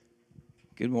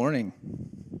Good morning.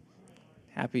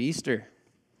 Happy Easter.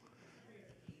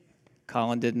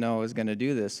 Colin didn't know I was going to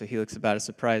do this, so he looks about as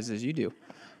surprised as you do.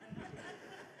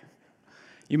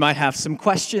 You might have some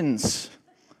questions,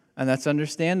 and that's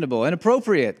understandable and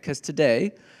appropriate, because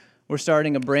today we're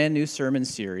starting a brand new sermon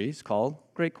series called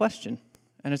Great Question.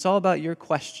 And it's all about your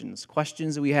questions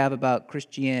that we have about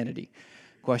Christianity,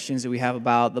 questions that we have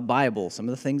about the Bible, some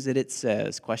of the things that it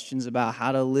says, questions about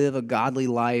how to live a godly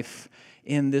life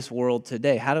in this world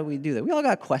today. How do we do that? We all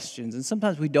got questions, and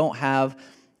sometimes we don't have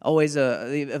always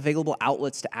the available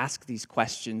outlets to ask these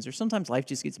questions, or sometimes life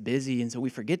just gets busy, and so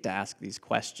we forget to ask these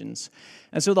questions.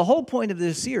 And so the whole point of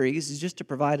this series is just to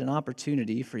provide an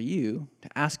opportunity for you to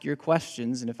ask your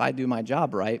questions, and if I do my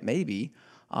job right, maybe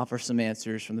offer some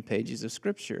answers from the pages of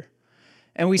Scripture.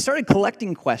 And we started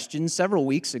collecting questions several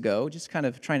weeks ago, just kind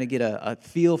of trying to get a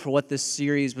feel for what this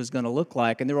series was going to look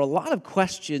like. And there were a lot of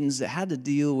questions that had to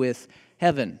deal with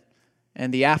heaven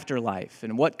and the afterlife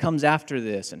and what comes after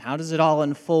this and how does it all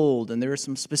unfold. And there are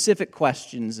some specific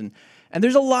questions. And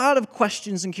there's a lot of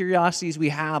questions and curiosities we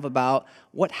have about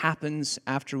what happens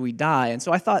after we die. And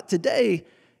so I thought today,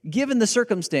 given the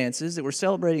circumstances that we're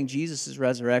celebrating Jesus'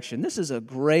 resurrection, this is a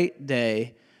great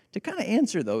day to kind of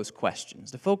answer those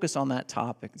questions, to focus on that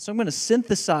topic. So I'm going to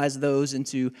synthesize those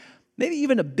into maybe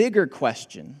even a bigger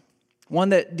question, one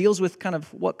that deals with kind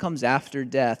of what comes after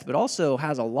death, but also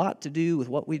has a lot to do with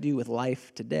what we do with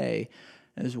life today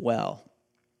as well.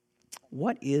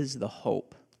 What is the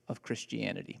hope of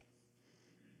Christianity?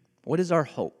 What is our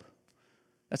hope?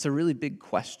 That's a really big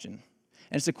question.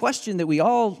 And it's a question that we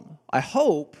all, I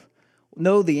hope,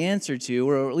 know the answer to,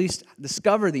 or at least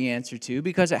discover the answer to,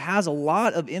 because it has a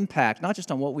lot of impact, not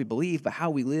just on what we believe, but how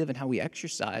we live and how we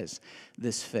exercise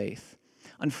this faith.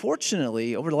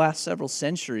 Unfortunately, over the last several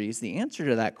centuries, the answer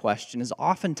to that question has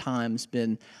oftentimes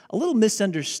been a little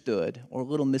misunderstood or a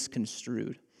little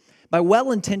misconstrued by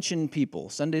well-intentioned people,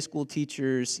 Sunday school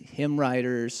teachers, hymn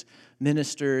writers,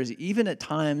 ministers, even at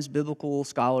times biblical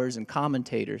scholars and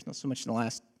commentators, not so much in the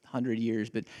last 100 years,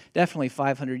 but definitely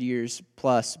 500 years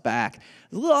plus back.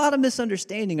 There's a lot of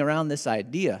misunderstanding around this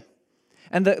idea.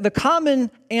 And the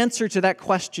common answer to that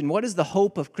question, what is the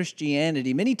hope of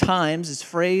Christianity, many times is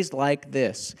phrased like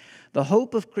this. The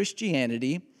hope of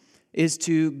Christianity is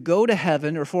to go to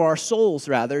heaven, or for our souls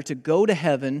rather, to go to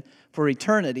heaven for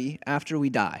eternity after we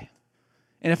die.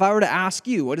 And if I were to ask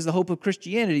you, what is the hope of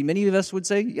Christianity? Many of us would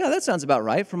say, yeah, that sounds about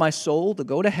right, for my soul to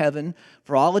go to heaven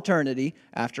for all eternity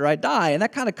after I die. And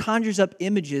that kind of conjures up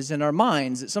images in our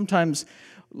minds that sometimes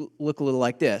look a little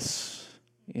like this,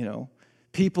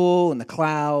 people in the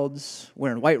clouds,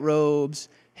 wearing white robes,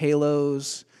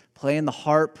 halos, playing the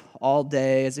harp all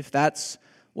day, as if that's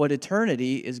what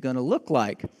eternity is going to look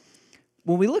like.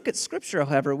 When we look at Scripture,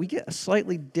 however, we get a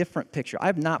slightly different picture. I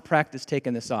have not practiced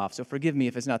taking this off, so forgive me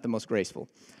if it's not the most graceful.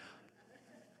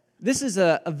 This is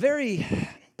a very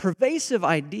pervasive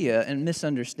idea and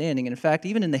misunderstanding. And in fact,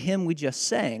 even in the hymn we just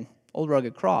sang, Old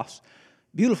Rugged Cross,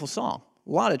 beautiful song,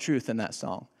 a lot of truth in that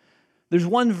song. There's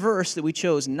one verse that we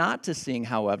chose not to sing,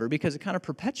 however, because it kind of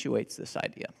perpetuates this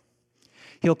idea.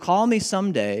 He'll call me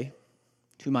someday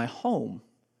to my home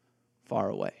far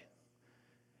away.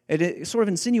 It sort of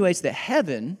insinuates that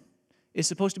heaven is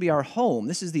supposed to be our home.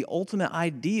 This is the ultimate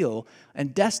ideal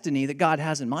and destiny that God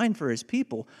has in mind for His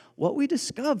people. What we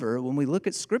discover when we look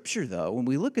at Scripture, though, when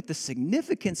we look at the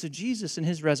significance of Jesus and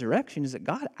His resurrection, is that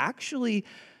God actually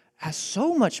has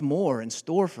so much more in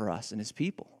store for us and His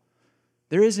people.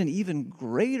 There is an even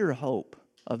greater hope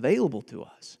available to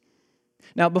us.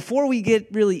 Now, before we get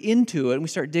really into it and we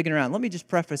start digging around, let me just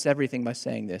preface everything by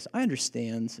saying this. I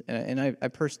understand, and I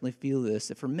personally feel this,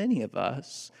 that for many of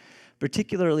us,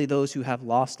 particularly those who have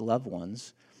lost loved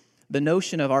ones, the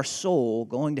notion of our soul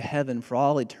going to heaven for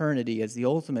all eternity as the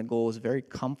ultimate goal is very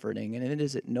comforting, and it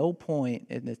is at no point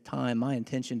in the time my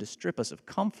intention to strip us of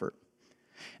comfort.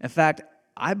 In fact,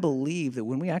 I believe that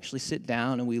when we actually sit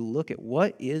down and we look at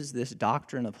what is this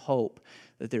doctrine of hope,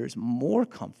 that there is more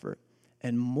comfort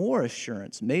and more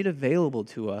assurance made available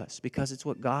to us because it's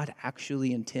what God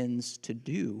actually intends to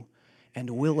do and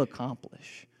will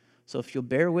accomplish. So if you'll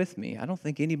bear with me, I don't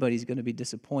think anybody's going to be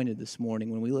disappointed this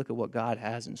morning when we look at what God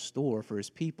has in store for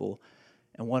His people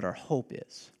and what our hope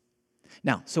is.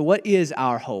 Now, so what is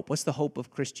our hope? What's the hope of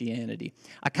Christianity?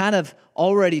 I kind of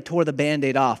already tore the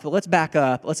Band-Aid off, but let's back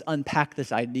up. Let's unpack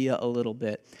this idea a little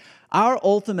bit. Our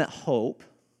ultimate hope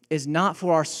is not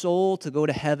for our soul to go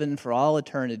to heaven for all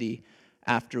eternity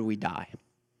after we die.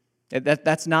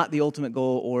 That's not the ultimate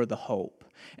goal or the hope.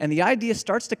 And the idea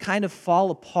starts to kind of fall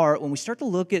apart when we start to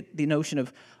look at the notion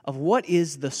of what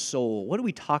is the soul? What do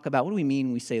we talk about? What do we mean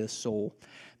when we say the soul?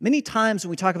 Many times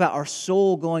when we talk about our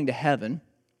soul going to heaven,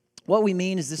 what we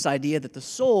mean is this idea that the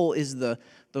soul is the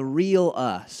real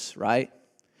us, right?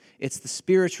 It's the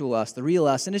spiritual us, the real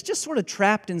us, and it's just sort of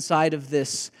trapped inside of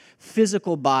this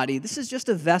physical body. This is just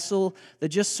a vessel that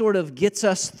just sort of gets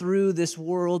us through this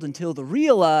world until the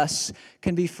real us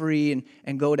can be free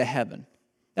and go to heaven.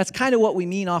 That's kind of what we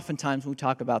mean oftentimes when we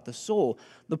talk about the soul.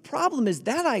 The problem is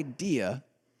that idea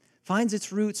finds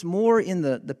its roots more in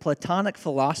the Platonic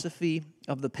philosophy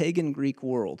of the pagan Greek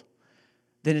world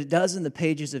than it does in the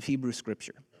pages of Hebrew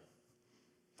Scripture.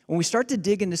 When we start to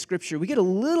dig into Scripture, we get a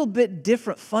little bit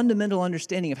different fundamental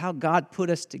understanding of how God put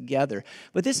us together.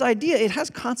 But this idea, it has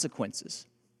consequences.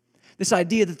 This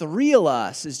idea that the real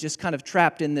us is just kind of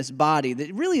trapped in this body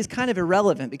that really is kind of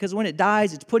irrelevant because when it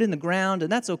dies, it's put in the ground,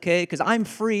 and that's okay because I'm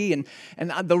free, and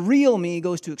the real me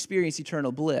goes to experience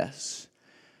eternal bliss.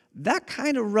 That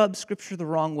kind of rubs Scripture the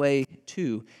wrong way,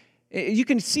 too. You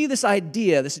can see this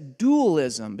idea, this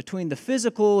dualism between the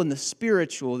physical and the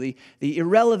spiritual, the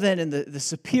irrelevant and the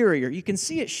superior. You can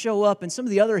see it show up in some of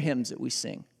the other hymns that we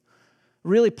sing. A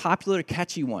really popular,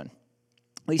 catchy one,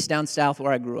 at least down south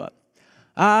where I grew up.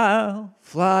 I'll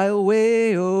fly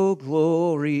away, oh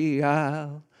glory,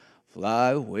 I'll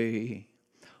fly away.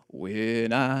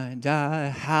 When I die,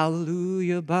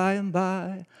 hallelujah, by and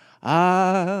by,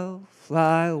 I'll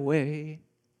fly away.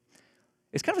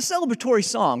 It's kind of a celebratory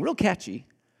song, real catchy.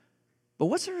 But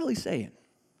what's it really saying?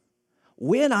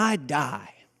 When I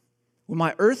die, when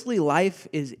my earthly life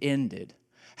is ended,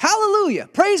 hallelujah,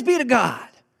 praise be to God.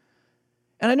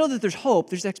 And I know that there's hope,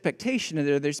 there's expectation in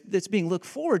there, that's being looked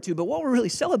forward to, but what we're really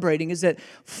celebrating is that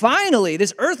finally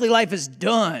this earthly life is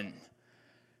done.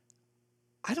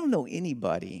 I don't know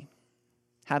anybody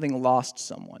having lost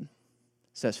someone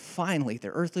says, finally,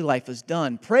 their earthly life is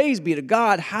done. Praise be to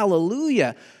God,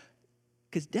 hallelujah.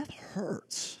 Because death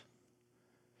hurts.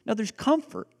 Now, there's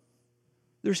comfort.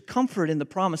 There's comfort in the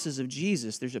promises of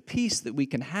Jesus. There's a peace that we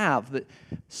can have. But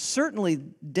certainly,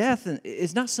 death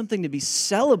is not something to be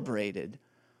celebrated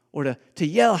or to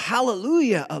yell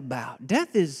hallelujah about.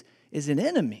 Death is an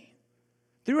enemy.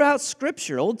 Throughout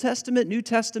Scripture, Old Testament, New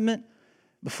Testament,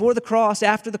 before the cross,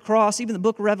 after the cross, even the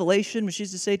book of Revelation, which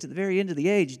is to say to the very end of the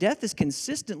age, death is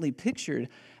consistently pictured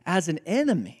as an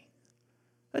enemy,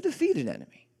 a defeated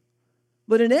enemy.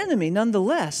 But an enemy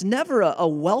nonetheless, never a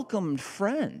welcomed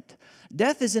friend.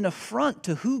 Death is an affront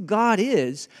to who God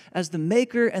is as the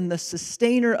maker and the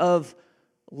sustainer of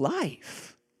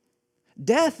life.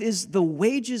 Death is the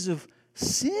wages of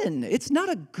sin. It's not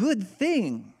a good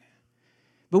thing.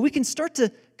 But we can start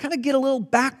to kind of get a little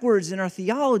backwards in our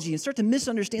theology and start to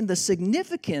misunderstand the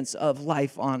significance of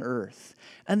life on earth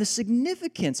and the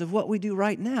significance of what we do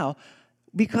right now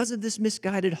because of this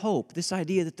misguided hope, this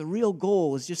idea that the real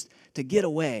goal is just to get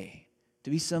away, to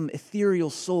be some ethereal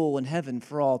soul in heaven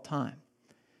for all time.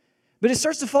 But it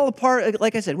starts to fall apart,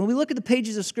 like I said, when we look at the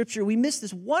pages of Scripture, we miss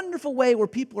this wonderful way where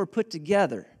people are put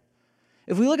together.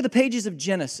 If we look at the pages of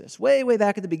Genesis, way, way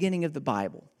back at the beginning of the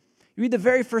Bible, you read the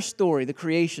very first story, the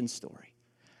creation story.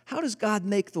 How does God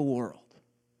make the world?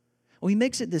 Well, He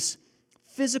makes it this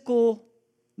physical,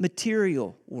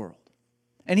 material world.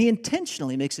 And He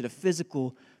intentionally makes it a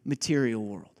physical, material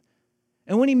world.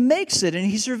 And when He makes it and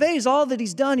He surveys all that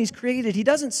He's done, He's created, He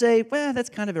doesn't say, well, that's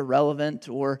kind of irrelevant,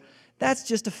 or that's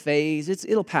just a phase,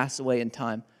 it'll pass away in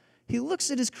time. He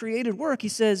looks at His created work, He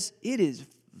says, it is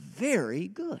very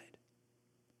good.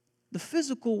 The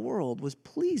physical world was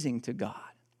pleasing to God.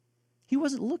 He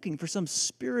wasn't looking for some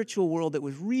spiritual world that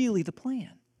was really the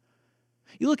plan.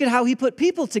 You look at how He put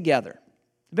people together.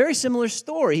 Very similar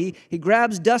story. He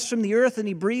grabs dust from the earth and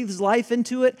He breathes life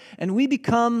into it, and we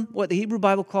become what the Hebrew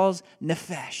Bible calls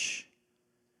nephesh.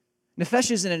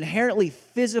 Nephesh is an inherently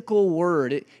physical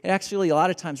word. It actually a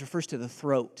lot of times refers to the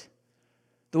throat.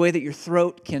 The way that your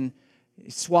throat can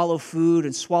swallow food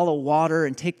and swallow water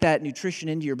and take that nutrition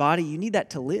into your body, you need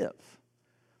that to live.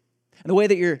 And the way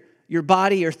that your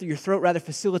body, or your throat rather,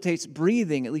 facilitates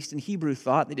breathing, at least in Hebrew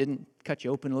thought. They didn't cut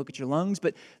you open and look at your lungs,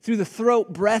 but through the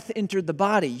throat, breath entered the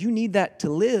body. You need that to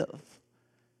live.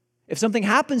 If something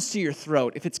happens to your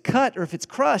throat, if it's cut or if it's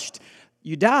crushed,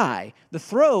 you die. The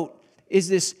throat is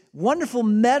this wonderful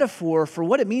metaphor for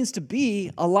what it means to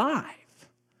be alive.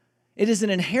 It is an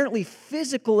inherently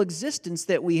physical existence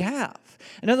that we have.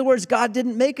 In other words, God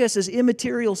didn't make us as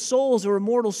immaterial souls or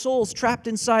immortal souls trapped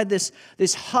inside this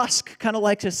husk, kind of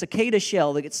like a cicada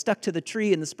shell that gets stuck to the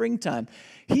tree in the springtime.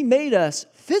 He made us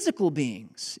physical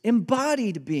beings,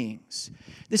 embodied beings,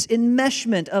 this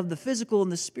enmeshment of the physical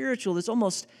and the spiritual that's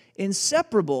almost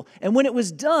inseparable. And when it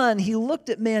was done, He looked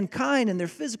at mankind and their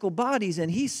physical bodies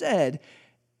and He said,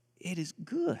 it is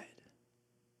good.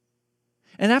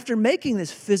 And after making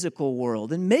this physical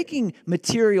world and making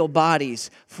material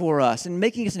bodies for us and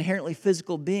making us inherently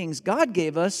physical beings, God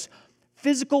gave us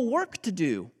physical work to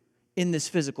do in this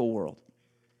physical world.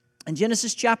 In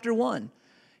Genesis chapter 1,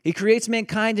 He creates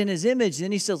mankind in His image,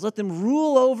 and He says, let them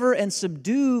rule over and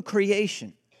subdue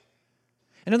creation.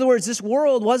 In other words, this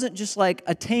world wasn't just like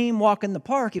a tame walk in the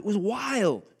park. It was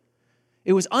wild.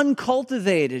 It was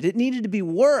uncultivated. It needed to be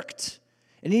worked.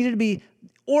 It needed to be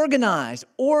organized,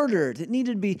 ordered. It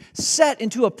needed to be set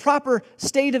into a proper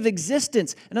state of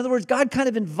existence. In other words, God kind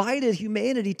of invited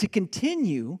humanity to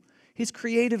continue His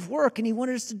creative work, and He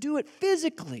wanted us to do it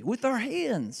physically with our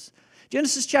hands.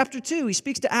 Genesis chapter 2, He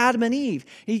speaks to Adam and Eve.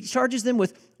 He charges them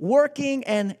with working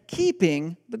and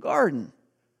keeping the garden.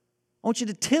 I want you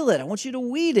to till it. I want you to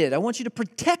weed it. I want you to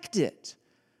protect it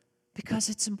because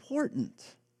it's important.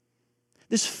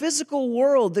 This physical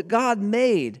world that God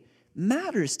made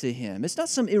matters to Him. It's not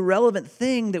some irrelevant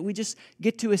thing that we just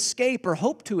get to escape or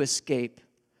hope to escape.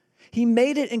 He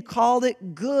made it and called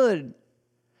it good.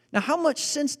 Now, how much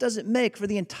sense does it make for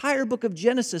the entire book of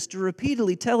Genesis to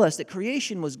repeatedly tell us that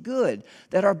creation was good,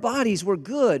 that our bodies were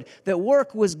good, that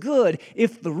work was good,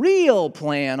 if the real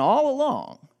plan all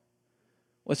along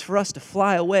was for us to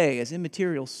fly away as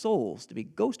immaterial souls, to be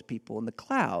ghost people in the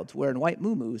clouds wearing white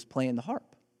muumuus playing the harp?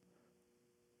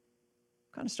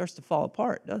 Kind of starts to fall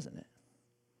apart, doesn't it?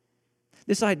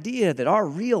 This idea that our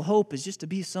real hope is just to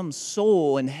be some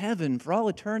soul in heaven for all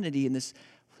eternity in this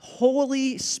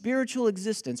holy spiritual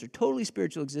existence or totally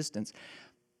spiritual existence,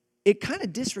 it kind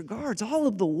of disregards all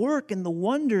of the work and the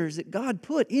wonders that God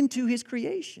put into His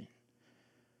creation.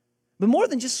 But more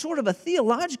than just sort of a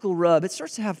theological rub, it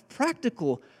starts to have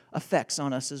practical effects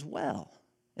on us as well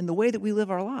in the way that we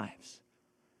live our lives.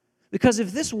 Because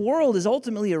if this world is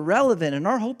ultimately irrelevant and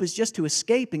our hope is just to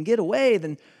escape and get away,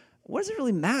 then what does it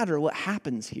really matter what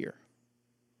happens here?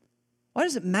 Why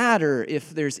does it matter if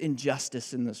there's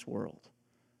injustice in this world?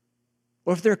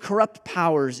 Or if there are corrupt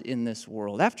powers in this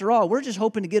world? After all, we're just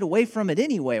hoping to get away from it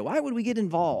anyway. Why would we get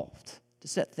involved to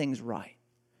set things right?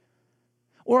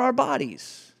 Or our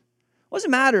bodies. What does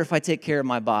it matter if I take care of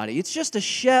my body? It's just a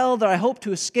shell that I hope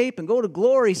to escape and go to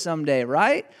glory someday,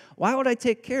 right? Why would I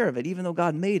take care of it even though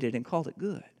God made it and called it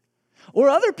good? Or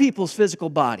other people's physical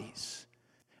bodies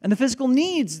and the physical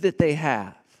needs that they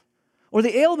have, or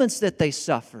the ailments that they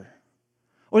suffer,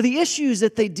 or the issues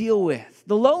that they deal with,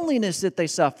 the loneliness that they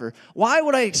suffer. Why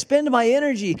would I expend my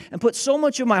energy and put so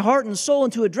much of my heart and soul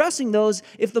into addressing those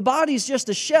if the body's just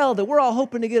a shell that we're all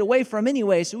hoping to get away from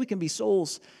anyway so we can be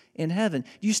souls in heaven?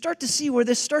 You start to see where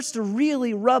this starts to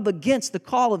really rub against the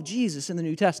call of Jesus in the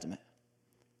New Testament.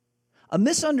 A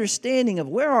misunderstanding of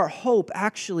where our hope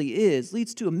actually is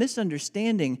leads to a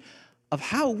misunderstanding of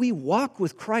how we walk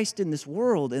with Christ in this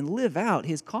world and live out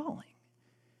His calling.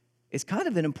 It's kind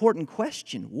of an important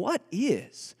question. What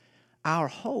is our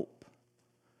hope?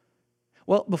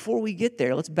 Well, before we get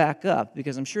there, let's back up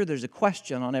because I'm sure there's a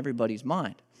question on everybody's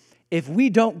mind. If we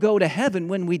don't go to heaven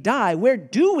when we die, where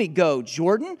do we go,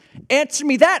 Jordan? Answer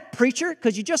me that, preacher,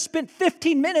 because you just spent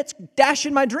 15 minutes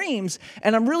dashing my dreams,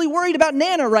 and I'm really worried about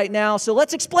Nana right now, so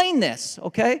let's explain this,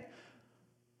 okay?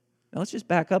 Now, let's just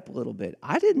back up a little bit.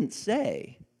 I didn't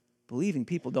say believing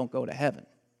people don't go to heaven.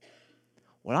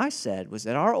 What I said was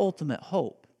that our ultimate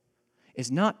hope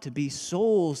is not to be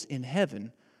souls in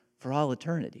heaven for all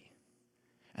eternity.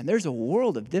 And there's a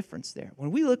world of difference there. When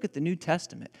we look at the New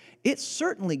Testament, it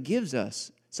certainly gives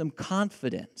us some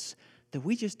confidence that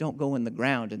we just don't go in the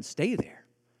ground and stay there.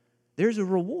 There's a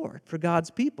reward for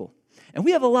God's people. And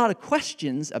we have a lot of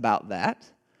questions about that.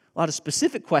 A lot of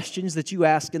specific questions that you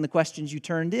ask in the questions you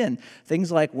turned in.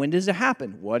 Things like, when does it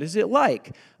happen? What is it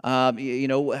like?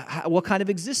 What kind of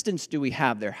existence do we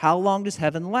have there? How long does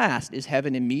heaven last? Is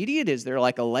heaven immediate? Is there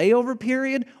like a layover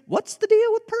period? What's the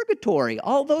deal with purgatory?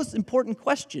 All those important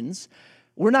questions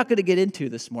we're not going to get into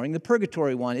this morning. The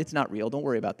purgatory one, it's not real. Don't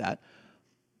worry about that.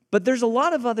 But there's a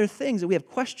lot of other things that we have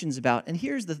questions about. And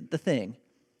here's the thing.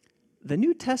 The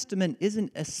New Testament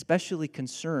isn't especially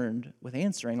concerned with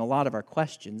answering a lot of our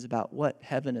questions about what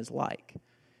heaven is like.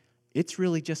 It's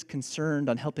really just concerned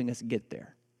on helping us get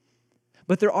there.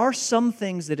 But there are some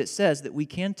things that it says that we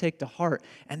can take to heart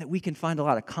and that we can find a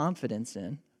lot of confidence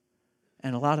in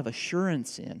and a lot of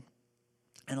assurance in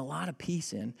and a lot of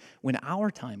peace in when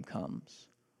our time comes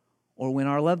or when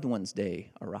our loved one's day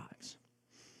arrives.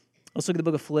 Let's look at the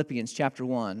book of Philippians, chapter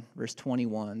 1, verse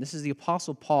 21. This is the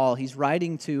Apostle Paul. He's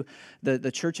writing to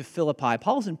the church of Philippi.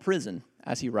 Paul's in prison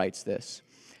as he writes this.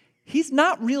 He's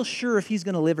not real sure if he's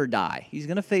going to live or die. He's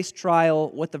going to face trial,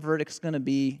 what the verdict's going to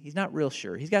be. He's not real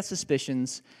sure. He's got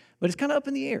suspicions, but it's kind of up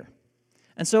in the air.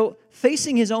 And so,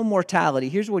 facing his own mortality,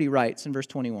 here's what he writes in verse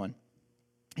 21.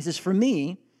 He says, "For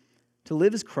me, to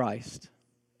live is Christ,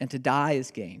 and to die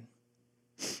is gain.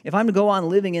 If I'm to go on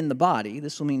living in the body,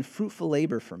 this will mean fruitful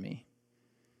labor for me.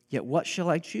 Yet what shall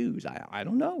I choose? I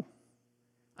don't know.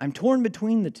 I'm torn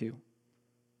between the two.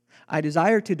 I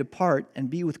desire to depart and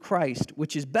be with Christ,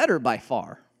 which is better by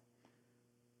far.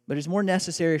 But it's more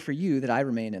necessary for you that I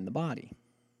remain in the body."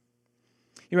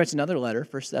 He writes another letter,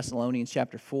 1 Thessalonians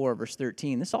chapter 4, verse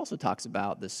 13. This also talks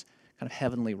about this kind of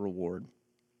heavenly reward.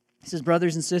 He says,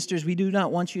 "Brothers and sisters, we do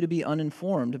not want you to be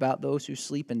uninformed about those who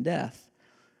sleep in death,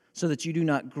 so that you do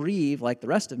not grieve like the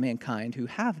rest of mankind who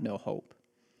have no hope.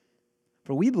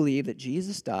 For we believe that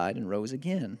Jesus died and rose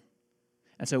again.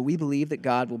 And so we believe that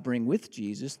God will bring with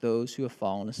Jesus those who have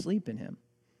fallen asleep in him."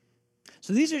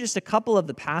 So these are just a couple of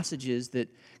the passages that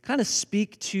kind of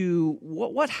speak to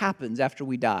what happens after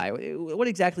we die. What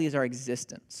exactly is our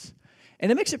existence?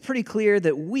 And it makes it pretty clear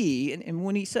that we, and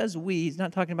when he says we, he's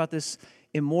not talking about this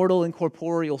immortal,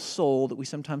 incorporeal soul that we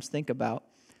sometimes think about,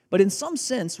 but in some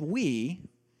sense, we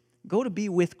go to be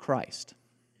with Christ.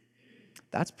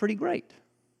 That's pretty great.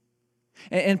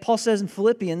 And Paul says in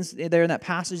Philippians, there in that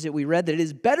passage that we read, that it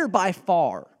is better by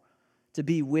far to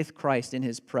be with Christ in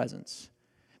his presence,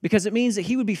 because it means that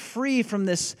he would be free from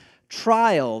this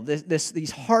trial,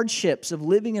 these hardships of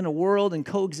living in a world and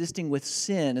coexisting with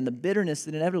sin and the bitterness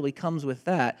that inevitably comes with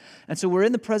that. And so we're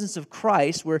in the presence of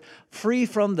Christ. We're free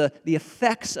from the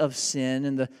effects of sin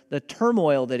and the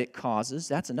turmoil that it causes.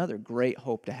 That's another great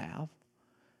hope to have.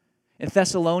 In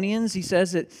Thessalonians, he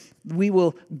says that we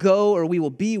will go, or we will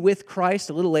be with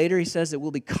Christ. A little later, he says that we'll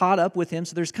be caught up with him.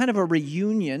 So there's kind of a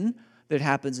reunion that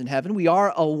happens in heaven. We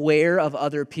are aware of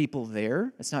other people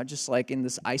there. It's not just like in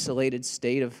this isolated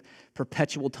state of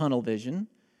perpetual tunnel vision.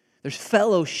 There's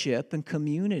fellowship and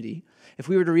community. If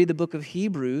we were to read the book of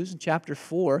Hebrews in chapter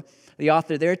 4, the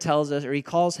author there tells us, or he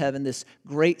calls heaven this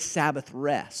great Sabbath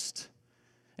rest.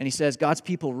 And he says God's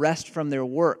people rest from their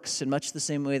works in much the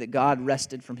same way that God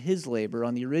rested from his labor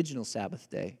on the original Sabbath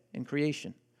day in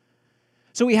creation.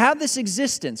 So we have this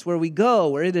existence where we go,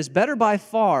 where it is better by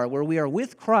far, where we are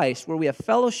with Christ, where we have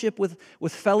fellowship with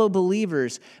fellow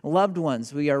believers, loved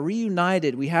ones. We are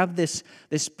reunited. We have this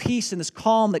peace and this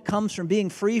calm that comes from being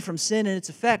free from sin and its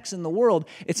effects in the world.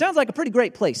 It sounds like a pretty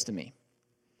great place to me.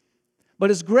 But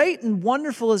as great and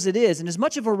wonderful as it is, and as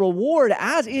much of a reward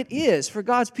as it is for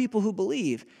God's people who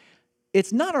believe,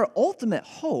 it's not our ultimate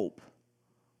hope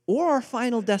or our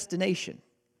final destination.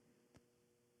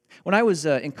 When I was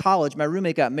in college, my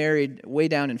roommate got married way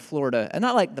down in Florida, and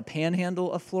not like the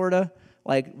panhandle of Florida,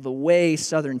 like the way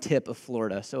southern tip of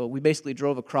Florida. So we basically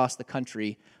drove across the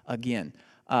country again.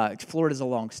 Florida's a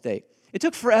long state. It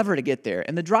took forever to get there,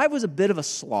 and the drive was a bit of a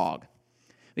slog.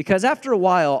 Because after a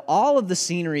while, all of the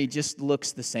scenery just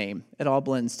looks the same. It all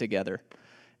blends together.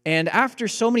 And after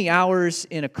so many hours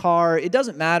in a car, it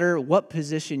doesn't matter what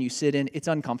position you sit in, it's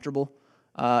uncomfortable.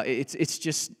 It's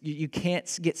just, you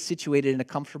can't get situated in a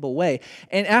comfortable way.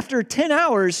 And after 10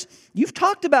 hours, you've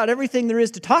talked about everything there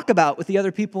is to talk about with the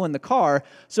other people in the car,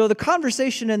 so the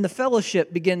conversation and the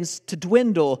fellowship begins to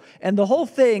dwindle, and the whole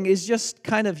thing is just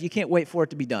kind of, you can't wait for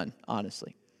it to be done,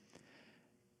 honestly.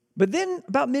 But then,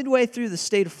 about midway through the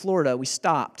state of Florida, we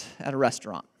stopped at a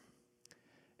restaurant.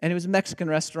 And it was a Mexican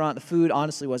restaurant. The food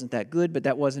honestly wasn't that good, but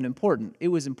that wasn't important. It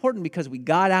was important because we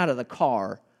got out of the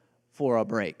car for a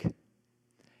break.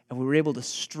 And we were able to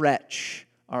stretch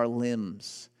our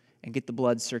limbs and get the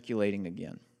blood circulating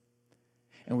again.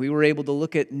 And we were able to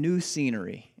look at new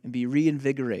scenery and be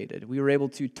reinvigorated. We were able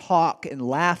to talk and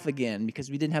laugh again because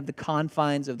we didn't have the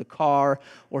confines of the car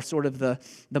or sort of the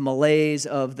malaise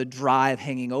of the drive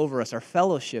hanging over us. Our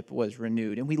fellowship was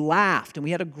renewed, and we laughed, and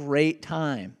we had a great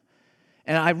time.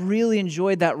 And I really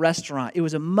enjoyed that restaurant. It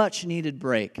was a much-needed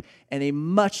break and a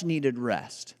much-needed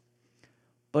rest.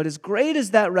 But as great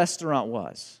as that restaurant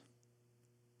was,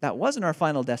 that wasn't our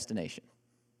final destination.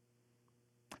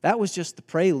 That was just the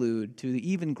prelude to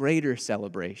the even greater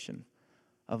celebration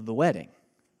of the wedding.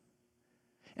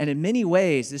 And in many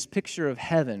ways, this picture of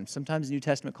heaven, sometimes the New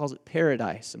Testament calls it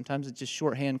paradise, sometimes it just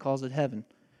shorthand calls it heaven.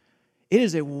 It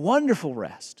is a wonderful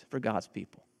rest for God's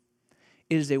people.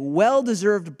 It is a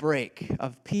well-deserved break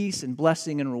of peace and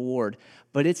blessing and reward,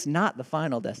 but it's not the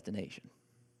final destination.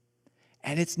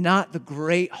 And it's not the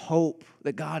great hope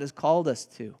that God has called us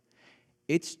to.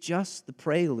 It's just the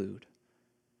prelude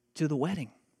to the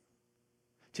wedding,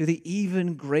 to the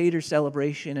even greater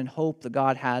celebration and hope that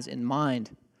God has in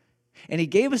mind. And he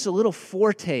gave us a little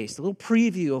foretaste, a little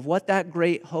preview of what that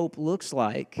great hope looks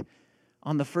like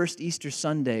on the first Easter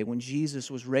Sunday when Jesus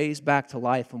was raised back to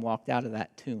life and walked out of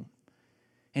that tomb.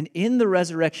 And in the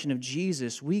resurrection of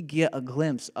Jesus, we get a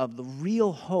glimpse of the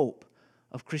real hope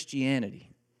of Christianity.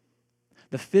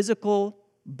 The physical,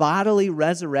 bodily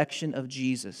resurrection of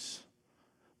Jesus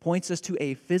points us to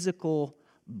a physical,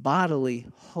 bodily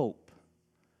hope.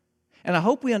 And I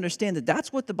hope we understand that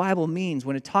that's what the Bible means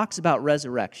when it talks about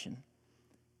resurrection.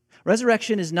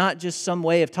 Resurrection is not just some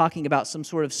way of talking about some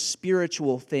sort of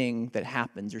spiritual thing that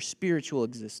happens or spiritual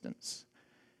existence.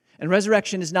 And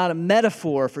resurrection is not a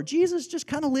metaphor for Jesus just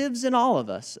kind of lives in all of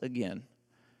us again.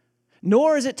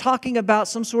 Nor is it talking about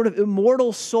some sort of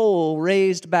immortal soul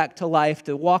raised back to life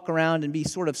to walk around and be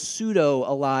sort of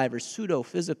pseudo-alive or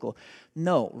pseudo-physical.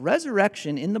 No,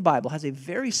 resurrection in the Bible has a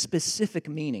very specific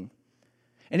meaning.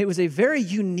 And it was a very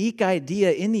unique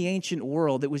idea in the ancient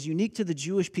world that was unique to the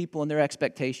Jewish people and their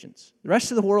expectations. The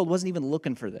rest of the world wasn't even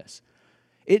looking for this.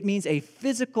 It means a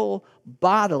physical,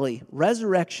 bodily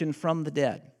resurrection from the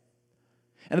dead.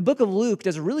 And the book of Luke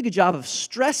does a really good job of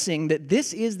stressing that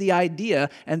this is the idea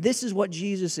and this is what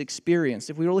Jesus experienced.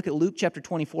 If we were to look at Luke chapter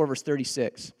 24, verse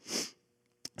 36, it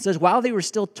says, while they were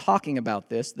still talking about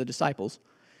this, the disciples,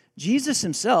 Jesus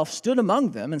himself stood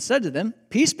among them and said to them,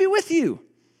 "Peace be with you."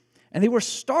 And they were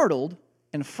startled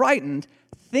and frightened,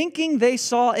 thinking they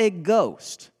saw a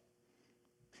ghost.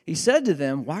 He said to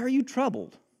them, "Why are you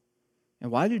troubled?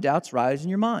 And why do doubts rise in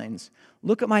your minds?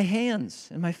 Look at my hands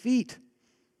and my feet.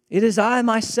 It is I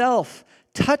myself.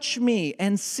 Touch me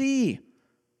and see."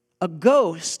 A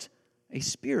ghost, a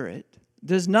spirit,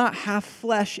 does not have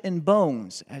flesh and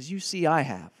bones, as you see I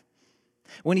have.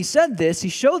 When he said this, he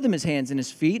showed them his hands and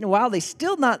his feet, and while they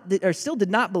still did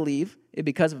not believe,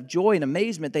 because of joy and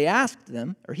amazement, he asked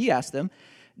them,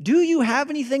 "Do you have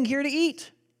anything here to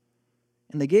eat?"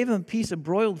 And they gave him a piece of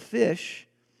broiled fish,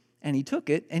 and he took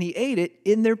it, and he ate it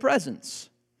in their presence.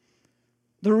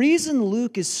 The reason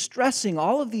Luke is stressing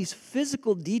all of these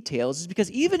physical details is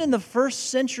because even in the first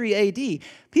century AD,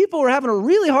 people were having a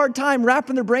really hard time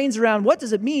wrapping their brains around what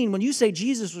does it mean when you say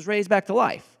Jesus was raised back to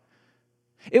life.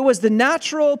 It was the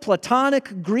natural,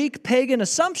 Platonic, Greek, pagan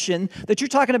assumption that you're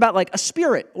talking about like a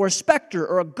spirit or a specter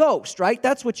or a ghost, right?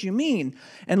 That's what you mean.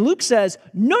 And Luke says,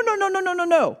 no.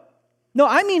 No,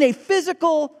 I mean a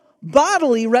physical,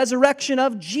 bodily resurrection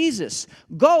of Jesus.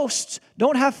 Ghosts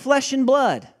don't have flesh and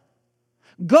blood.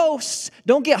 Ghosts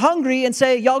don't get hungry and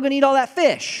say, y'all gonna eat all that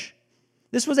fish.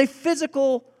 This was a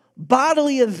physical,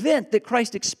 bodily event that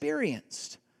Christ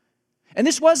experienced. And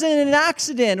this wasn't an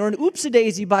accident or an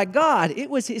oopsie-daisy by God. It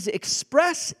was his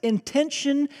express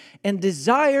intention and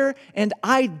desire and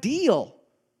ideal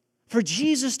for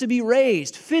Jesus to be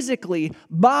raised, physically,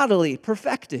 bodily,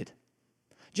 perfected.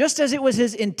 Just as it was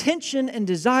his intention and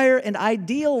desire and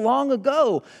ideal long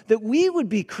ago that we would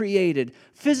be created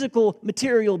physical,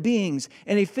 material beings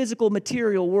in a physical,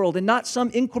 material world and not some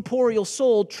incorporeal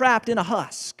soul trapped in a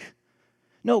husk.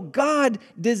 No, God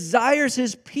desires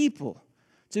his people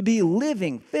to be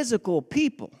living, physical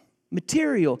people,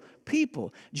 material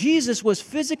people. Jesus was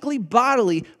physically,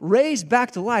 bodily raised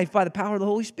back to life by the power of the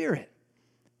Holy Spirit.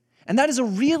 And that is a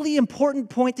really important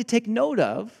point to take note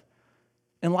of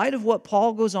in light of what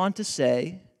Paul goes on to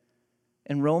say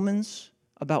in Romans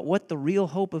about what the real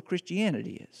hope of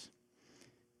Christianity is.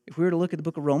 If we were to look at the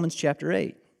book of Romans chapter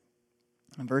 8,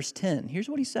 and verse 10, here's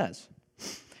what he says.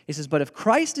 He says, "But if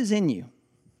Christ is in you,"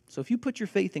 so if you put your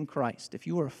faith in Christ, if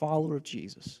you are a follower of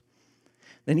Jesus,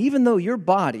 "then even though your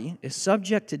body is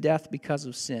subject to death because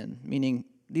of sin," meaning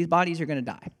these bodies are going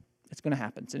to die. It's going to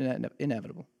happen. It's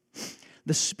inevitable.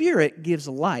 "The Spirit gives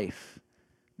life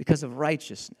because of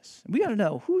righteousness." We got to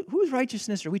know, whose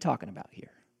righteousness are we talking about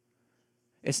here?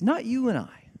 It's not you and I.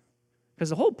 Because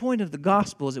the whole point of the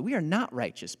gospel is that we are not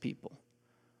righteous people.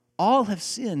 All have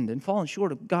sinned and fallen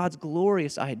short of God's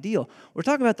glorious ideal. We're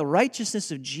talking about the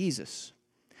righteousness of Jesus.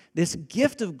 This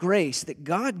gift of grace that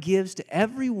God gives to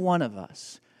every one of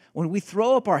us when we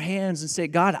throw up our hands and say,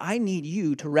 "God, I need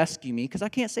you to rescue me because I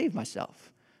can't save myself.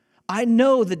 I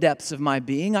know the depths of my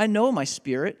being. I know my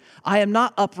spirit. I am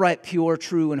not upright, pure,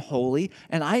 true, and holy,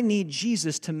 and I need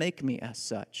Jesus to make me as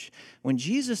such." When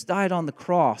Jesus died on the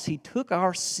cross, he took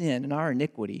our sin and our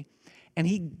iniquity, and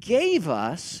he gave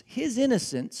us his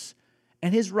innocence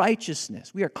and his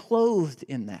righteousness. We are clothed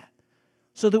in that.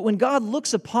 So that when God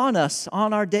looks upon us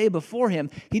on our day before him,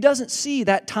 he doesn't see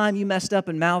that time you messed up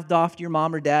and mouthed off to your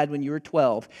mom or dad when you were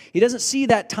 12. He doesn't see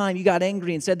that time you got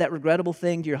angry and said that regrettable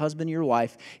thing to your husband or your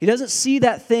wife. He doesn't see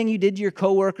that thing you did to your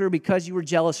coworker because you were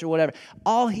jealous or whatever.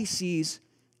 All he sees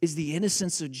is the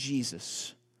innocence of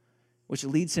Jesus, which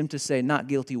leads him to say, "Not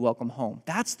guilty, welcome home."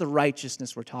 That's the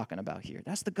righteousness we're talking about here.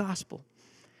 That's the gospel.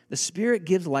 The Spirit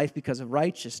gives life because of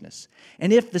righteousness.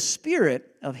 And if the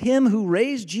Spirit of him who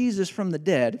raised Jesus from the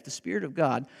dead, if the Spirit of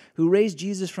God who raised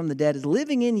Jesus from the dead is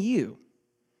living in you,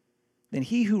 then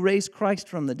he who raised Christ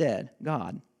from the dead,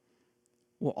 God,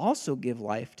 will also give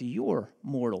life to your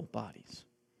mortal bodies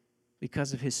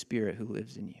because of his Spirit who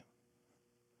lives in you.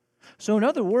 So in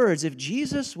other words, if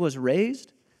Jesus was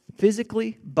raised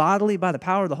physically, bodily by the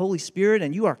power of the Holy Spirit,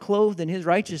 and you are clothed in his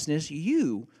righteousness,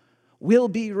 you will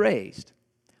be raised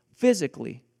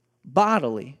physically,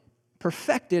 bodily,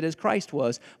 perfected as Christ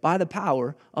was by the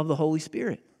power of the Holy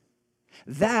Spirit.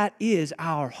 That is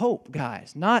our hope,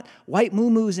 guys. Not white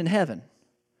moo-moos in heaven.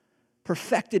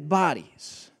 Perfected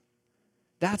bodies.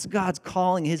 That's God's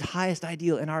calling, his highest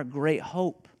ideal, and our great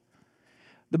hope.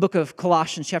 The book of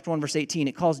Colossians chapter 1, verse 18,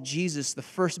 it calls Jesus the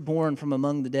firstborn from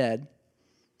among the dead.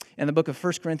 And the book of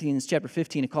 1 Corinthians chapter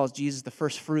 15, it calls Jesus the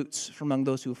first fruits from among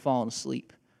those who have fallen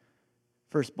asleep.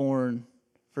 Firstborn,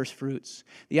 first fruits.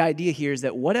 The idea here is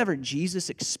that whatever Jesus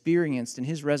experienced in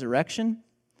his resurrection,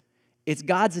 it's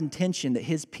God's intention that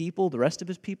his people, the rest of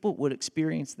his people, would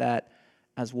experience that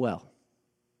as well.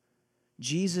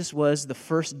 Jesus was the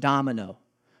first domino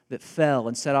that fell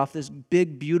and set off this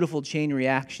big, beautiful chain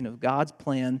reaction of God's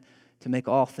plan to make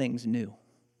all things new.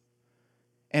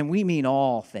 And we mean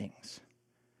all things.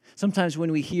 Sometimes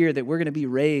when we hear that we're going to be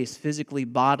raised physically,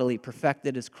 bodily,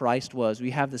 perfected as Christ was,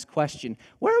 we have this question,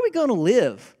 where are we going to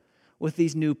live with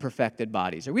these new perfected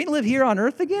bodies? Are we going to live here on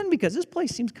earth again? Because this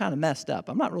place seems kind of messed up.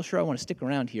 I'm not real sure I want to stick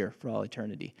around here for all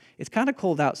eternity. It's kind of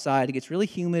cold outside. It gets really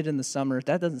humid in the summer.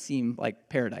 That doesn't seem like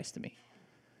paradise to me.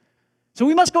 So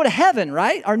we must go to heaven,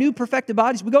 right? Our new perfected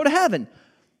bodies, we go to heaven.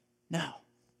 No.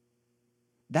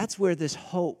 That's where this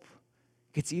hope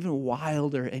gets even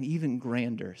wilder and even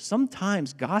grander.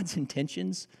 Sometimes God's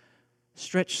intentions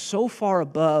stretch so far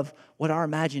above what our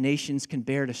imaginations can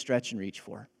bear to stretch and reach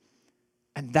for.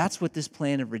 And that's what this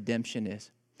plan of redemption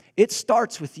is. It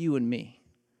starts with you and me.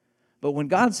 But when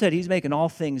God said he's making all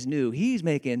things new, he's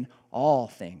making all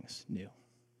things new.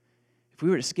 If we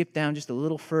were to skip down just a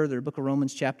little further, book of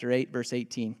Romans chapter 8, verse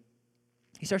 18,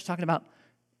 he starts talking about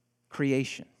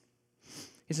creation.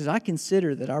 He says, I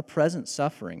consider that our present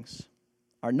sufferings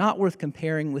are not worth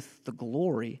comparing with the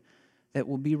glory that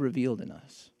will be revealed in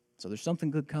us. So there's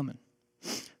something good coming.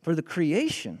 For the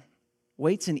creation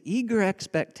waits in eager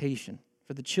expectation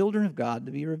for the children of God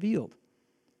to be revealed.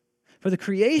 For the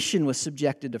creation was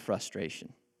subjected to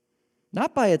frustration,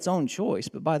 not by its own choice,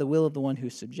 but by the will of the one who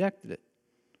subjected it.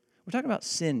 We're talking about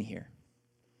sin here.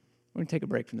 We're going to take a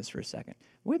break from this for a second.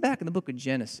 Way back in the book of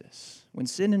Genesis, when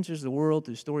sin enters the world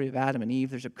through the story of Adam and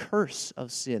Eve, there's a curse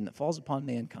of sin that falls upon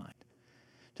mankind.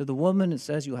 To the woman, it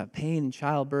says, you'll have pain in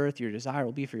childbirth. Your desire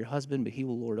will be for your husband, but he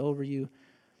will lord over you.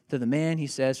 To the man, he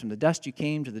says, from the dust you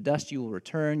came, to the dust you will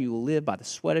return. You will live by the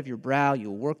sweat of your brow. You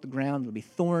will work the ground. There will be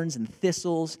thorns and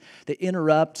thistles that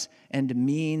interrupt and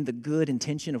demean the good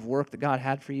intention of work that God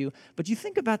had for you. But you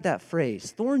think about that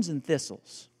phrase, thorns and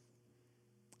thistles.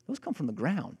 Those come from the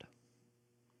ground.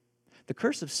 The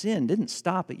curse of sin didn't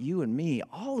stop at you and me.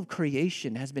 All of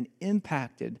creation has been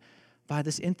impacted by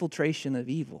this infiltration of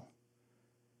evil.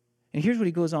 And here's what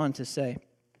he goes on to say.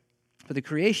 For the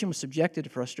creation was subjected to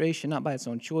frustration, not by its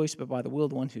own choice, but by the will of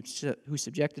the one who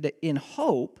subjected it in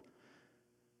hope.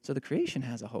 So the creation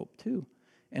has a hope too.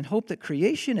 And hope that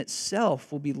creation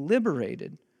itself will be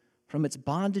liberated from its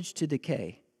bondage to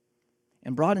decay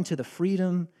and brought into the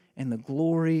freedom and the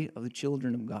glory of the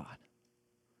children of God.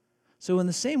 So in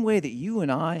the same way that you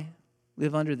and I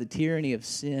live under the tyranny of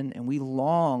sin and we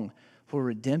long for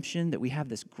redemption, that we have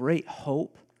this great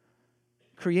hope,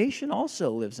 creation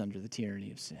also lives under the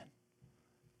tyranny of sin.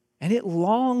 And it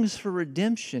longs for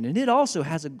redemption, and it also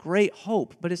has a great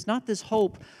hope. But it's not this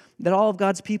hope that all of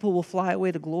God's people will fly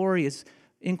away to glory as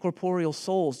incorporeal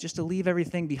souls, just to leave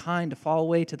everything behind to fall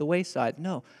away to the wayside.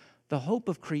 No, the hope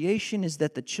of creation is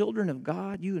that the children of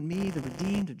God, you and me, the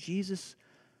redeemed of Jesus,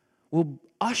 will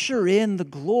usher in the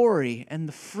glory and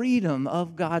the freedom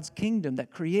of God's kingdom,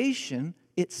 that creation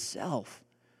itself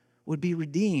would be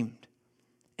redeemed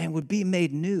and would be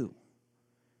made new.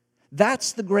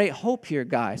 That's the great hope here,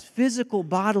 guys. Physical,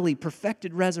 bodily,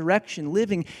 perfected resurrection,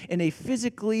 living in a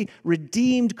physically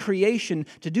redeemed creation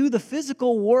to do the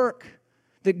physical work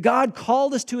that God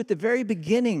called us to at the very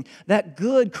beginning, that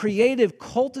good, creative,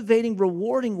 cultivating,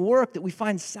 rewarding work that we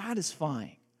find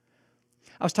satisfying.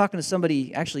 I was talking to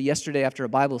somebody actually yesterday after a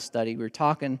Bible study. We were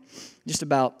talking just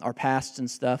about our pasts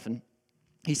and stuff, and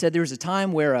he said there was a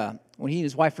time where when he and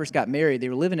his wife first got married, they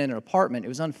were living in an apartment. It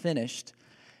was unfinished.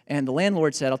 And the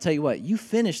landlord said, I'll tell you what, you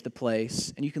finish the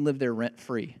place and you can live there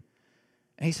rent-free.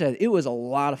 And he said, it was a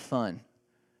lot of fun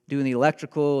doing the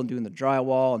electrical and doing the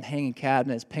drywall and hanging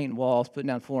cabinets, painting walls, putting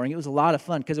down flooring. It was a lot of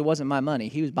fun because it wasn't my money.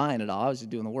 He was buying it all. I was just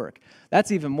doing the work.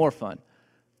 That's even more fun.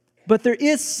 But there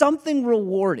is something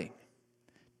rewarding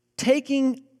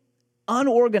taking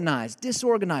unorganized,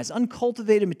 disorganized,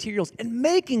 uncultivated materials and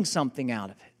making something out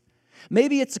of it.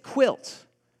 Maybe it's a quilt.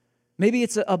 Maybe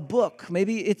it's a book.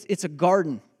 Maybe it's a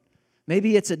garden.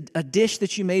 Maybe it's a dish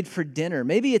that you made for dinner.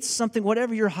 Maybe it's something,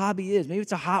 whatever your hobby is. Maybe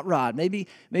it's a hot rod. Maybe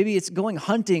it's going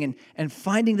hunting and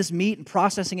finding this meat and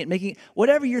processing it, making it,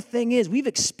 whatever your thing is. We've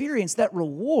experienced that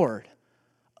reward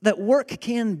that work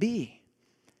can be.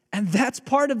 And that's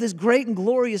part of this great and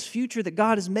glorious future that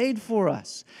God has made for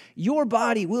us. Your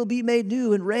body will be made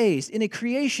new and raised in a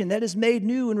creation that is made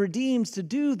new and redeemed to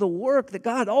do the work that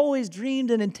God always dreamed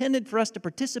and intended for us to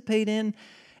participate in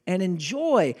and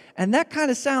enjoy. And that kind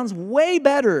of sounds way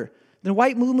better than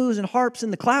white moo-moos and harps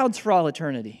in the clouds for all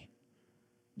eternity.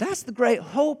 That's the great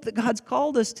hope that God's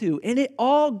called us to. And it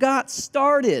all got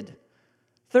started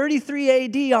 33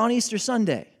 AD on Easter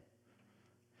Sunday.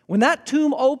 When that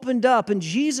tomb opened up and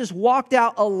Jesus walked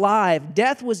out alive,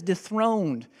 death was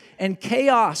dethroned and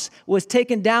chaos was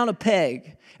taken down a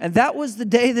peg. And that was the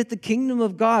day that the kingdom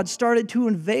of God started to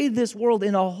invade this world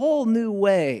in a whole new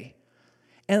way.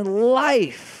 And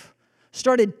life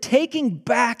started taking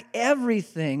back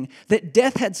everything that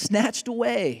death had snatched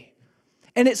away.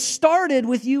 And it started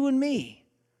with you and me.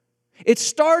 It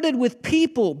started with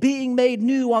people being made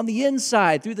new on the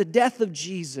inside through the death of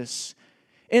Jesus,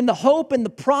 in the hope and the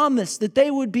promise that they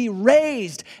would be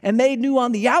raised and made new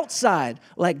on the outside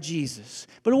like Jesus.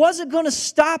 But it wasn't going to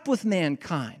stop with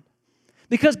mankind,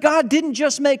 because God didn't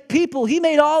just make people. He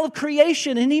made all of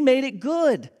creation and He made it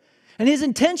good. And His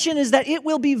intention is that it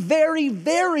will be very,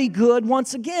 very good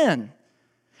once again.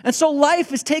 And so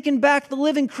life is taking back the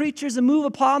living creatures that move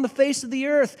upon the face of the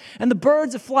earth, and the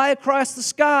birds that fly across the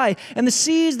sky, and the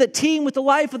seas that teem with the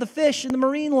life of the fish and the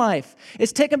marine life.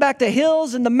 It's taking back the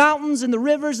hills and the mountains and the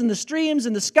rivers and the streams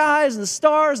and the skies and the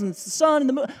stars and the sun and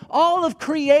the moon. All of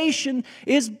creation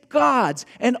is God's,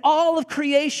 and all of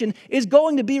creation is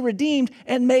going to be redeemed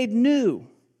and made new.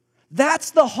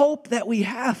 That's the hope that we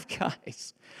have,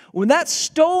 guys. When that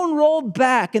stone rolled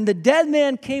back and the dead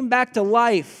man came back to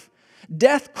life,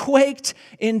 death quaked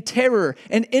in terror,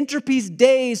 and entropy's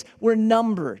days were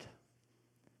numbered,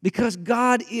 because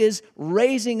God is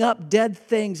raising up dead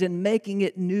things and making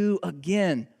it new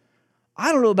again.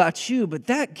 I don't know about you, but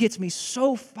that gets me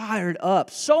so fired up,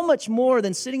 so much more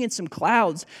than sitting in some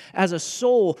clouds as a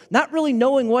soul, not really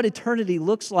knowing what eternity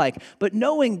looks like, but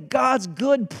knowing God's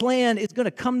good plan is going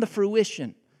to come to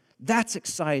fruition. That's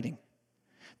exciting.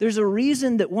 There's a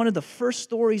reason that one of the first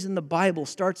stories in the Bible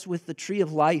starts with the tree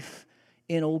of life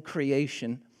in old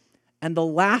creation, and the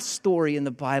last story in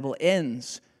the Bible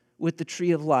ends with the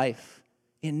tree of life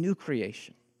in new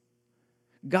creation.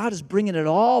 God is bringing it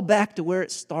all back to where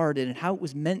it started and how it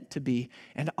was meant to be,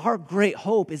 and our great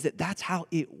hope is that that's how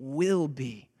it will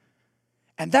be.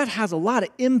 And that has a lot of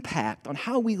impact on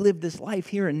how we live this life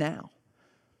here and now.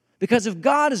 Because if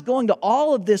God is going to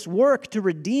all of this work to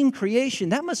redeem creation,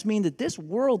 that must mean that this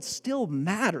world still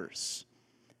matters,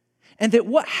 and that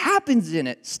what happens in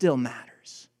it still matters.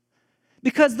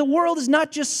 Because the world is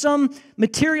not just some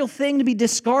material thing to be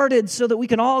discarded so that we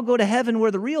can all go to heaven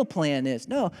where the real plan is.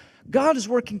 No, God is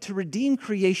working to redeem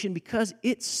creation because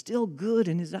it's still good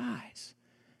in His eyes.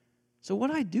 So what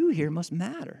I do here must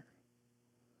matter.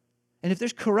 And if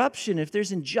there's corruption, if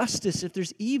there's injustice, if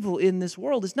there's evil in this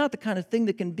world, it's not the kind of thing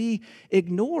that can be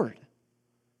ignored.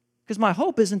 Because my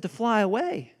hope isn't to fly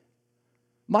away.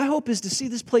 My hope is to see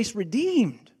this place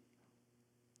redeemed.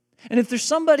 And if there's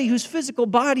somebody whose physical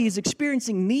body is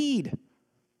experiencing need,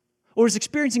 or is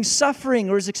experiencing suffering,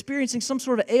 or is experiencing some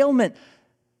sort of ailment,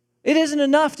 it isn't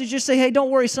enough to just say, hey,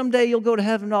 don't worry, someday you'll go to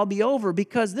heaven and I'll be over,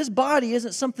 because this body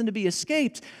isn't something to be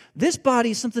escaped. This body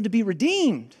is something to be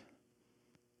redeemed.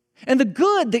 And the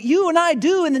good that you and I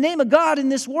do in the name of God in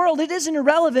this world, it isn't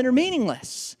irrelevant or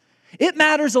meaningless. It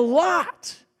matters a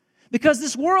lot, because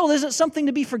this world isn't something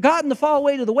to be forgotten, to fall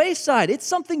away to the wayside. It's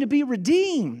something to be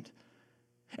redeemed.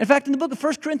 In fact, in the book of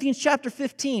 1 Corinthians chapter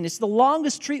 15, it's the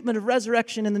longest treatment of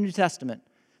resurrection in the New Testament,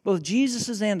 both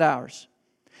Jesus's and ours.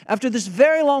 After this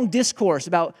very long discourse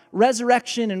about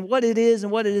resurrection and what it is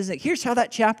and what it isn't, here's how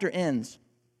that chapter ends.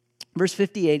 Verse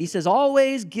 58, he says,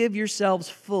 always give yourselves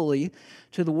fully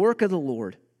to the work of the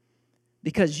Lord,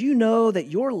 because you know that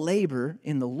your labor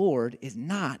in the Lord is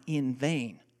not in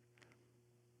vain.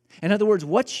 In other words,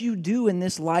 what you do in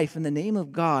this life in the name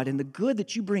of God and the good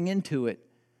that you bring into it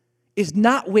is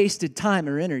not wasted time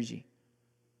or energy.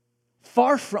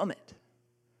 Far from it.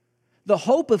 The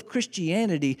hope of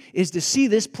Christianity is to see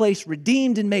this place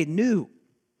redeemed and made new,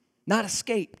 not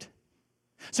escaped.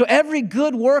 So every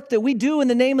good work that we do in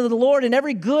the name of the Lord and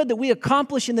every good that we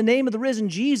accomplish in the name of the risen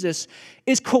Jesus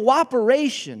is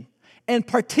cooperation and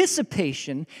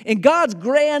participation in God's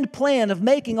grand plan of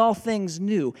making all things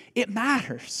new, it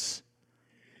matters.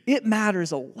 It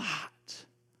matters a lot.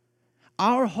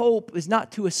 Our hope is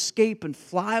not to escape and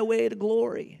fly away to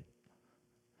glory.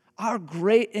 Our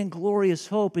great and glorious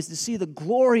hope is to see the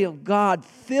glory of God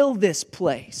fill this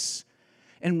place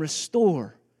and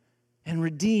restore and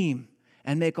redeem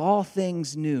and make all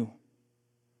things new.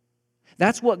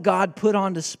 That's what God put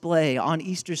on display on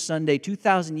Easter Sunday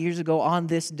 2,000 years ago on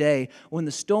this day when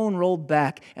the stone rolled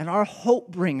back and our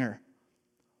hope bringer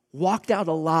walked out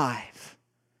alive.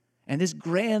 And this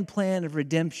grand plan of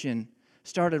redemption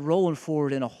started rolling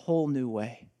forward in a whole new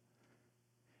way.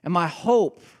 And my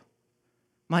hope,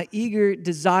 my eager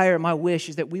desire, my wish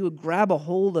is that we would grab a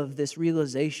hold of this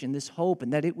realization, this hope,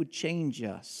 and that it would change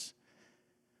us.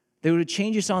 That it would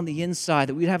change us on the inside,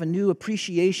 that we'd have a new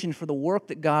appreciation for the work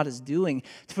that God is doing,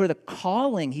 for the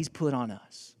calling He's put on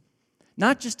us.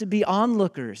 Not just to be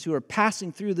onlookers who are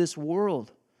passing through this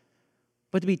world,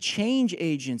 but to be change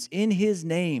agents in His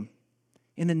name,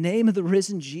 in the name of the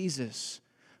risen Jesus,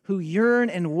 who yearn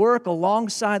and work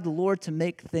alongside the Lord to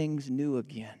make things new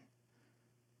again.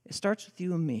 It starts with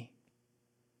you and me.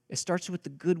 It starts with the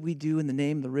good we do in the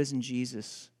name of the risen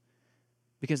Jesus,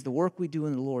 because the work we do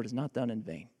in the Lord is not done in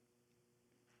vain.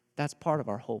 That's part of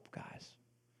our hope, guys.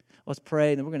 Let's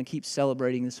pray, and then we're going to keep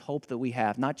celebrating this hope that we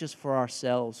have, not just for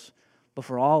ourselves, but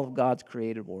for all of God's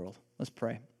created world. Let's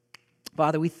pray.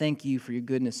 Father, we thank you for your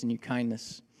goodness and your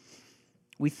kindness.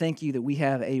 We thank you that we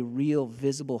have a real,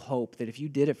 visible hope, that if you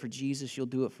did it for Jesus, you'll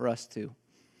do it for us too.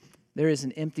 There is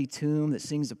an empty tomb that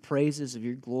sings the praises of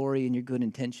your glory and your good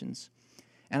intentions.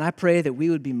 And I pray that we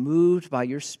would be moved by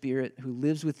your Spirit who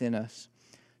lives within us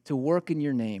to work in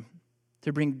your name,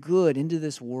 to bring good into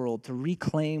this world, to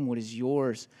reclaim what is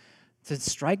yours, to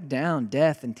strike down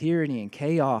death and tyranny and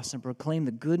chaos and proclaim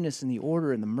the goodness and the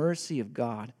order and the mercy of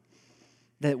God,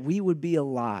 that we would be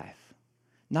alive,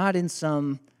 not in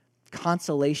some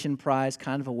consolation prize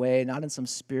kind of a way, not in some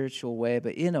spiritual way,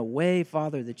 but in a way,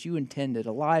 Father, that you intended,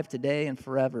 alive today and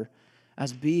forever,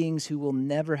 as beings who will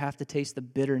never have to taste the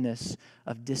bitterness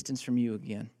of distance from you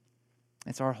again.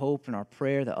 It's our hope and our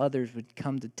prayer that others would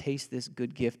come to taste this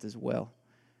good gift as well.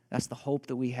 That's the hope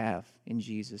that we have in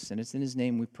Jesus, and it's in His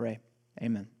name we pray.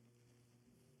 Amen.